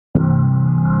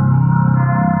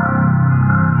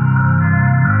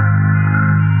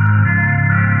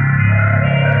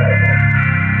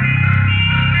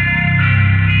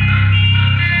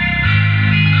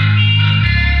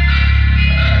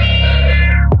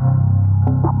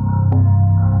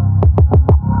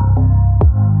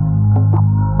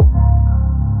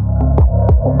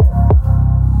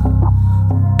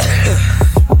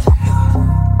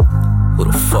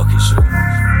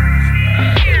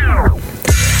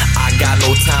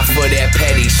that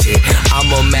petty shit. I'm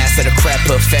a master of crap,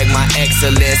 perfect my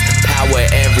excellence. Power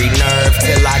every nerve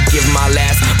till I give my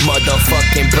last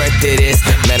motherfucking breath to this.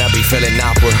 Man, I be feeling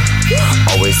awkward,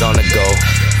 always on the go.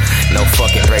 No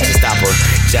fucking breaks to stop her.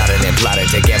 Jotting and plotting,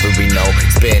 take every note.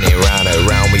 Spinning round and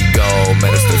round we go.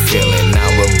 Man, I'm still feeling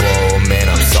honorable. Man,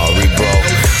 I'm sorry, bro,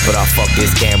 but I fuck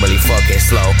this game really fucking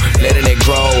slow. Letting it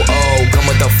grow, oh, come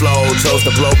with the flow. Chose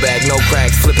to blow back, no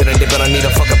cracks. Flipping and dipping, I need a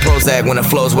fucking Prozac. When the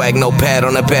flows wag, no pad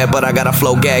on the pad, but I got a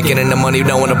flow gag. Getting the money,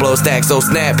 don't wanna blow stack, so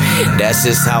snap. That's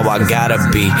just how I gotta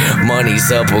be. Money's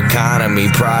up economy,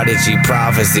 prodigy,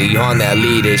 prophecy. On that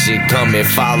leadership, come and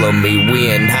follow me.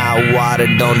 We in hot water,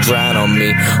 don't drown on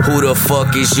me. Who the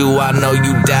fuck is you? I know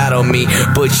you doubt on me,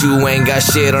 but you ain't got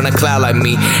shit on a cloud like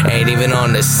me. Ain't even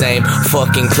on the same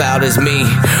fucking cloud as me.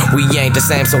 We ain't the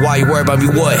same, so why you worry about me?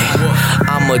 What?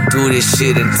 I'ma do this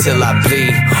shit until I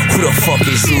bleed. Who the fuck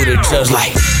is you to judge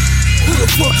like? Who the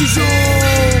fuck is you?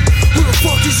 Who the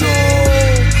fuck is you?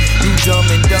 You dumb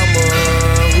and dumber.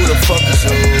 Who the fuck is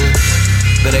you?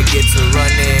 Better get to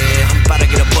running. I'm about to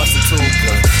get a busted too,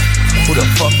 cause who the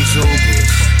fuck is you, bitch?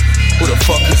 Who the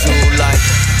fuck is you like?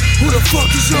 Who the fuck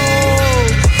is you?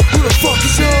 Who the fuck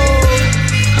is you?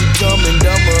 You dumb and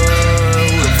dumber.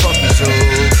 Who the fuck is you?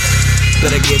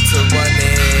 Better get to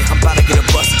running. I'm about to get a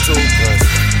busted too, cause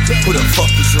who the fuck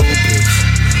is you, bitch?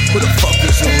 Who the fuck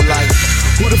is you like?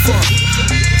 Who the fuck?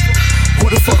 Who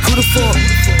the fuck? Who the fuck?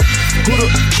 Who the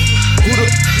fuck? Who the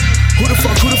fuck? Who the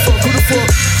fuck?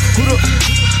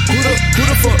 Who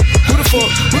the fuck? Who the fuck? Who the fuck?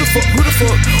 Who the fuck? Who the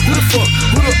fuck? Who the fuck?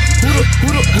 Who the?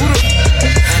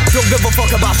 Don't give a fuck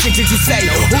about shit that you say.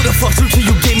 Who the fuck you till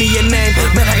you give me your name?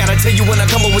 Man, I gotta tell you when I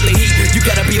come up with the heat, you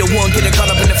gotta be the one getting caught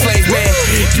up in the flames, man.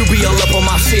 You be all up on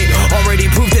my shit,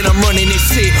 already proved that I'm running this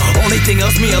shit. Only thing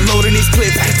else me unloading these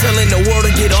clips, telling the world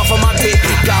to get off of my dick.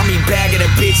 Got me bagging a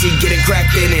bitch, he getting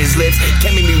cracked in his lips.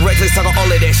 Can't make me reckless, talking all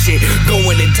of that shit.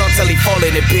 Going and talk till he fall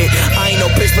in a pit. I ain't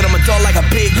no bitch, but I'm a dog like a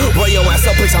pig. Roll your ass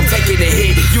up, bitch, I'm taking a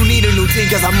hit. You need a new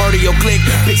team, cause I murder your clique.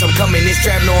 Bitch, I'm coming this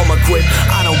trap, no, I'm equipped.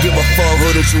 I don't give a fuck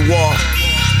who that you are.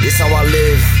 This how I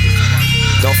live.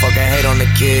 Don't fucking hate on the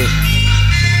kid.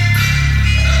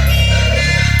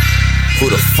 Who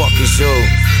the fuck is you?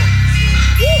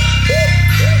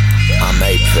 I'm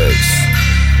Apex,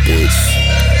 bitch.